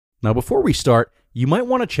Now, before we start, you might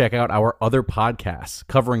want to check out our other podcasts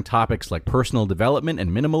covering topics like personal development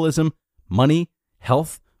and minimalism, money,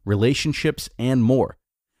 health, relationships, and more.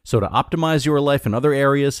 So to optimize your life in other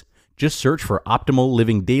areas, just search for Optimal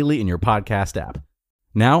Living Daily in your podcast app.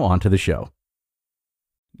 Now, on to the show.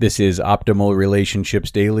 This is Optimal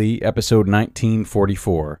Relationships Daily, episode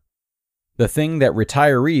 1944. The Thing That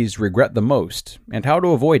Retirees Regret the Most and How to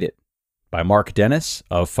Avoid It, by Mark Dennis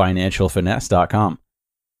of FinancialFinesse.com.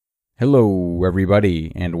 Hello,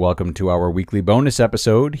 everybody, and welcome to our weekly bonus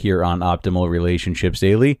episode here on Optimal Relationships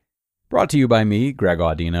Daily, brought to you by me, Greg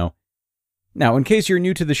Audino. Now, in case you're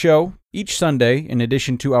new to the show, each Sunday, in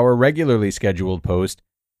addition to our regularly scheduled post,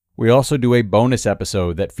 we also do a bonus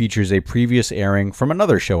episode that features a previous airing from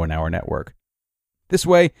another show in our network. This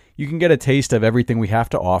way, you can get a taste of everything we have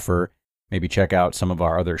to offer, maybe check out some of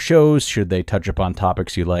our other shows should they touch upon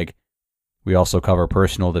topics you like. We also cover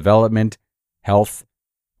personal development, health,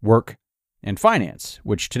 work, and finance,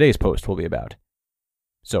 which today's post will be about.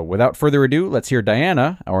 So without further ado, let's hear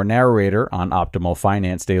Diana, our narrator on Optimal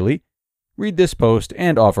Finance Daily, read this post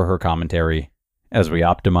and offer her commentary as we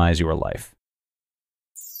optimize your life.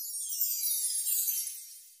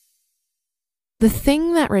 The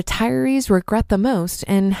Thing That Retirees Regret the Most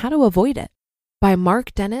and How to Avoid It, by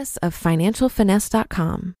Mark Dennis of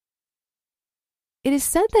FinancialFinesse.com. It is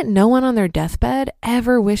said that no one on their deathbed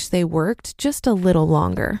ever wished they worked just a little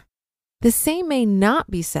longer. The same may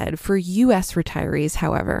not be said for U.S. retirees,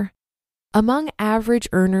 however. Among average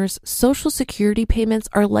earners, Social Security payments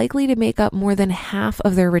are likely to make up more than half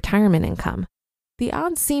of their retirement income. The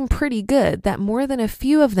odds seem pretty good that more than a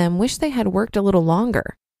few of them wish they had worked a little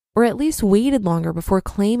longer, or at least waited longer before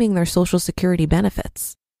claiming their Social Security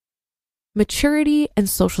benefits. Maturity and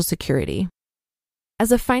Social Security.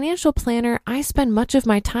 As a financial planner, I spend much of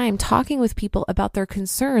my time talking with people about their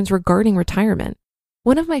concerns regarding retirement.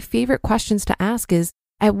 One of my favorite questions to ask is,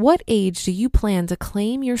 at what age do you plan to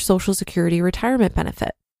claim your Social Security retirement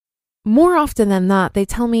benefit? More often than not, they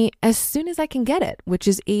tell me as soon as I can get it, which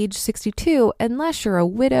is age 62, unless you're a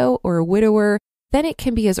widow or a widower, then it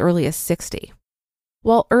can be as early as 60.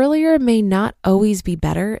 While earlier may not always be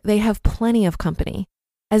better, they have plenty of company.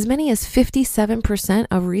 As many as 57%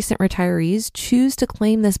 of recent retirees choose to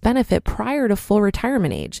claim this benefit prior to full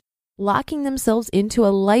retirement age, locking themselves into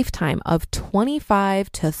a lifetime of 25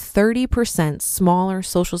 to 30% smaller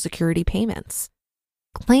Social Security payments.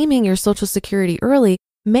 Claiming your Social Security early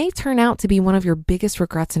may turn out to be one of your biggest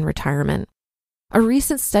regrets in retirement. A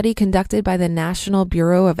recent study conducted by the National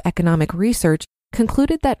Bureau of Economic Research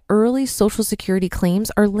concluded that early Social Security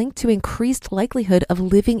claims are linked to increased likelihood of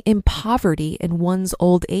living in poverty in one's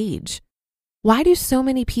old age. Why do so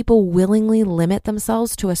many people willingly limit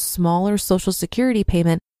themselves to a smaller Social Security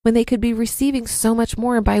payment when they could be receiving so much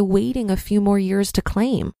more by waiting a few more years to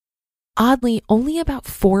claim? Oddly, only about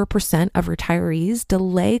 4% of retirees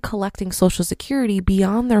delay collecting Social Security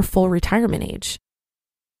beyond their full retirement age.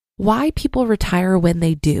 Why people retire when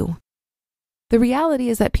they do? The reality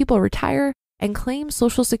is that people retire and claim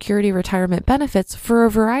Social Security retirement benefits for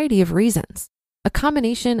a variety of reasons. A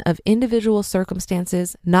combination of individual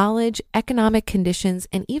circumstances, knowledge, economic conditions,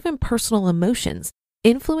 and even personal emotions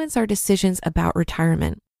influence our decisions about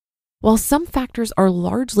retirement. While some factors are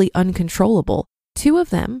largely uncontrollable, two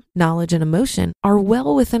of them, knowledge and emotion, are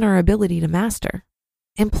well within our ability to master.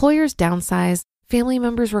 Employers downsize, family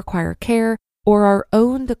members require care, or our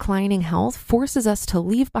own declining health forces us to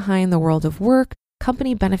leave behind the world of work,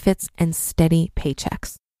 company benefits, and steady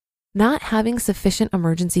paychecks. Not having sufficient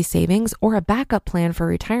emergency savings or a backup plan for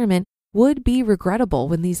retirement would be regrettable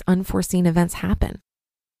when these unforeseen events happen.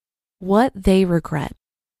 What they regret.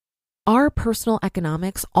 Our personal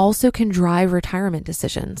economics also can drive retirement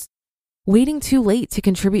decisions. Waiting too late to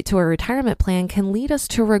contribute to a retirement plan can lead us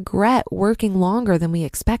to regret working longer than we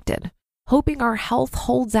expected, hoping our health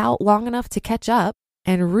holds out long enough to catch up,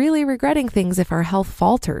 and really regretting things if our health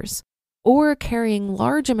falters. Or carrying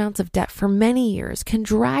large amounts of debt for many years can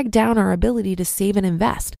drag down our ability to save and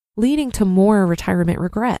invest, leading to more retirement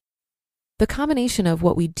regret. The combination of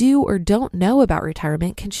what we do or don't know about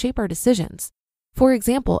retirement can shape our decisions. For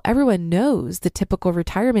example, everyone knows the typical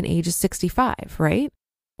retirement age is 65, right?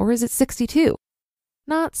 Or is it 62?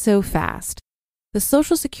 Not so fast. The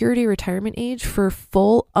Social Security retirement age for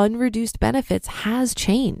full unreduced benefits has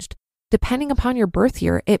changed. Depending upon your birth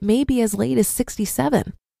year, it may be as late as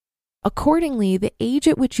 67. Accordingly, the age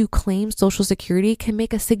at which you claim Social Security can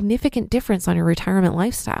make a significant difference on your retirement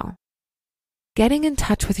lifestyle. Getting in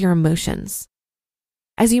touch with your emotions.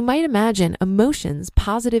 As you might imagine, emotions,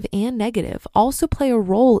 positive and negative, also play a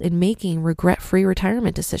role in making regret-free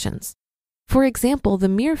retirement decisions. For example, the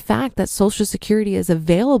mere fact that Social Security is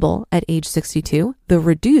available at age 62, though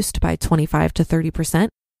reduced by 25 to 30%,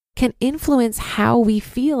 can influence how we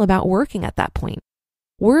feel about working at that point.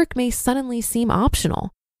 Work may suddenly seem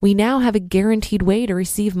optional. We now have a guaranteed way to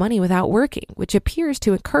receive money without working, which appears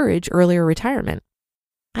to encourage earlier retirement.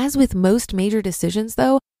 As with most major decisions,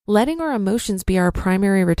 though, letting our emotions be our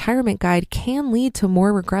primary retirement guide can lead to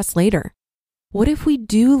more regrets later. What if we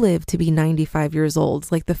do live to be 95 years old,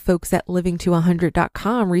 like the folks at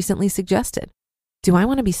livingto100.com recently suggested? Do I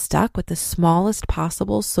want to be stuck with the smallest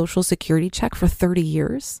possible Social Security check for 30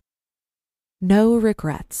 years? No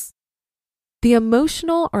regrets. The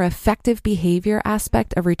emotional or affective behavior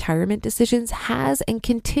aspect of retirement decisions has and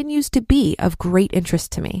continues to be of great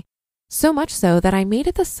interest to me. So much so that I made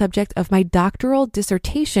it the subject of my doctoral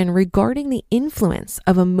dissertation regarding the influence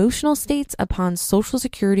of emotional states upon Social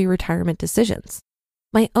Security retirement decisions.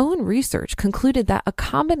 My own research concluded that a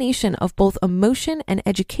combination of both emotion and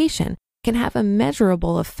education can have a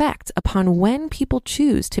measurable effect upon when people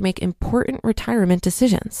choose to make important retirement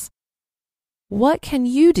decisions. What can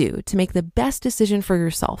you do to make the best decision for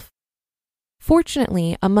yourself?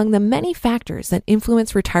 Fortunately, among the many factors that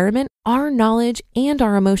influence retirement, our knowledge and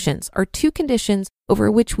our emotions are two conditions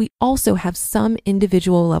over which we also have some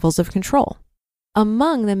individual levels of control.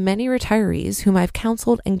 Among the many retirees whom I've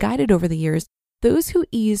counseled and guided over the years, those who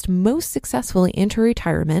eased most successfully into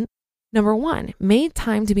retirement, number one, made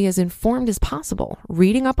time to be as informed as possible,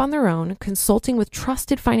 reading up on their own, consulting with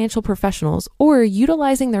trusted financial professionals, or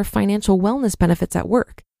utilizing their financial wellness benefits at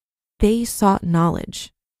work. They sought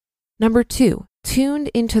knowledge. Number two, tuned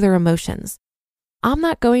into their emotions. I'm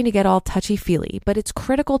not going to get all touchy-feely, but it's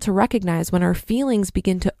critical to recognize when our feelings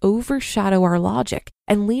begin to overshadow our logic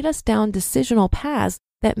and lead us down decisional paths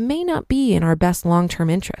that may not be in our best long-term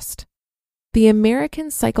interest. The American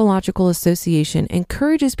Psychological Association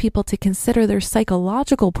encourages people to consider their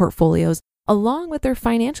psychological portfolios along with their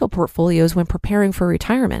financial portfolios when preparing for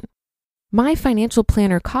retirement. My financial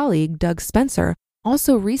planner colleague, Doug Spencer,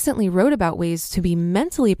 also recently wrote about ways to be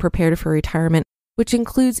mentally prepared for retirement, which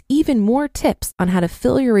includes even more tips on how to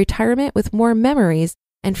fill your retirement with more memories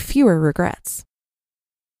and fewer regrets.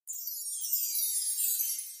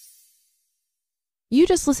 You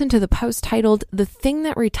just listened to the post titled "The Thing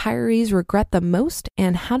That Retirees Regret the Most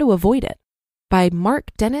and How to Avoid It" by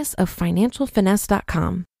Mark Dennis of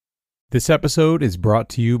financialfinesse.com. This episode is brought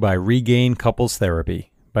to you by Regain Couples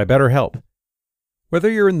Therapy by BetterHelp. Whether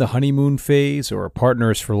you're in the honeymoon phase or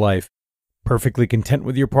partners for life, perfectly content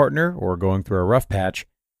with your partner or going through a rough patch,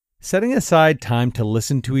 setting aside time to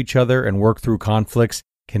listen to each other and work through conflicts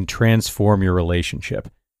can transform your relationship.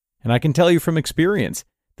 And I can tell you from experience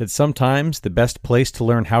that sometimes the best place to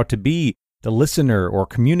learn how to be the listener or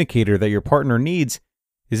communicator that your partner needs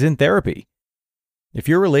is in therapy. If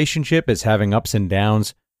your relationship is having ups and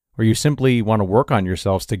downs, or you simply want to work on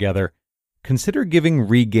yourselves together, consider giving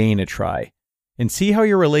Regain a try and see how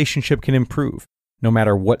your relationship can improve, no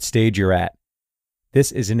matter what stage you're at.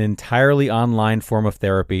 This is an entirely online form of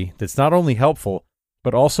therapy that's not only helpful,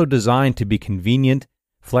 but also designed to be convenient,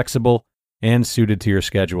 flexible, and suited to your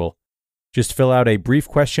schedule. Just fill out a brief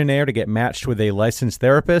questionnaire to get matched with a licensed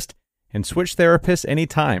therapist and switch therapists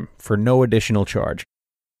anytime for no additional charge.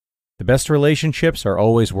 The best relationships are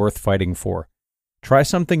always worth fighting for. Try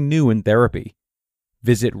something new in therapy.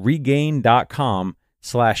 Visit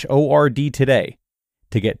regain.com/ORD today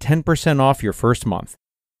to get 10% off your first month.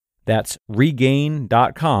 That's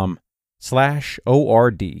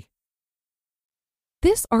regain.com/ORD.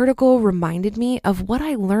 This article reminded me of what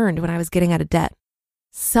I learned when I was getting out of debt.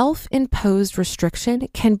 Self-imposed restriction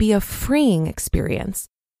can be a freeing experience,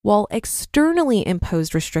 while externally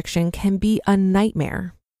imposed restriction can be a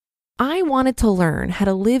nightmare. I wanted to learn how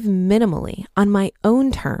to live minimally on my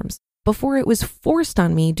own terms before it was forced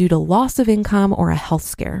on me due to loss of income or a health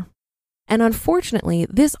scare. And unfortunately,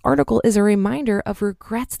 this article is a reminder of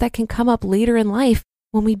regrets that can come up later in life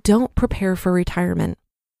when we don't prepare for retirement.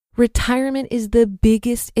 Retirement is the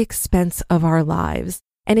biggest expense of our lives,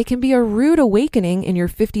 and it can be a rude awakening in your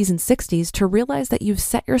 50s and 60s to realize that you've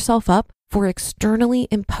set yourself up for externally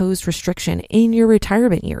imposed restriction in your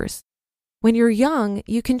retirement years. When you're young,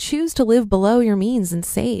 you can choose to live below your means and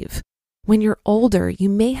save. When you're older, you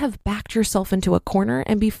may have backed yourself into a corner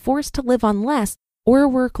and be forced to live on less or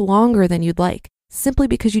work longer than you'd like, simply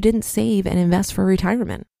because you didn't save and invest for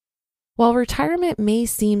retirement. While retirement may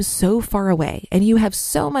seem so far away and you have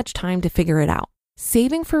so much time to figure it out,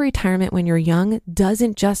 saving for retirement when you're young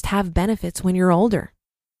doesn't just have benefits when you're older.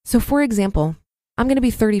 So for example, I'm going to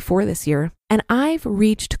be 34 this year, and I've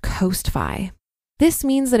reached Coast-Fi. This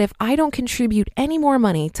means that if I don't contribute any more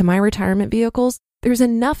money to my retirement vehicles, There's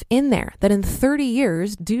enough in there that in 30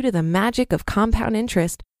 years, due to the magic of compound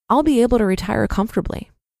interest, I'll be able to retire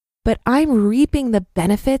comfortably. But I'm reaping the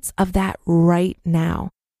benefits of that right now.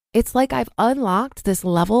 It's like I've unlocked this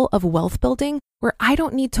level of wealth building where I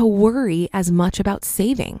don't need to worry as much about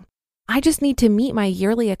saving. I just need to meet my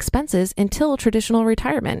yearly expenses until traditional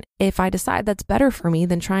retirement if I decide that's better for me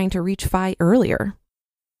than trying to reach FI earlier.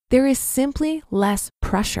 There is simply less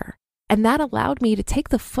pressure, and that allowed me to take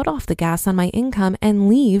the foot off the gas on my income and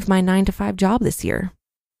leave my 9-to-5 job this year.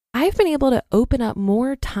 I've been able to open up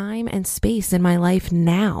more time and space in my life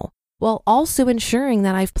now, while also ensuring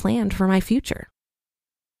that I've planned for my future.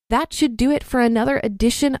 That should do it for another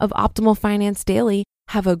edition of Optimal Finance Daily.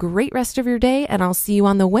 Have a great rest of your day, and I'll see you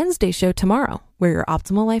on the Wednesday show tomorrow, where your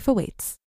optimal life awaits.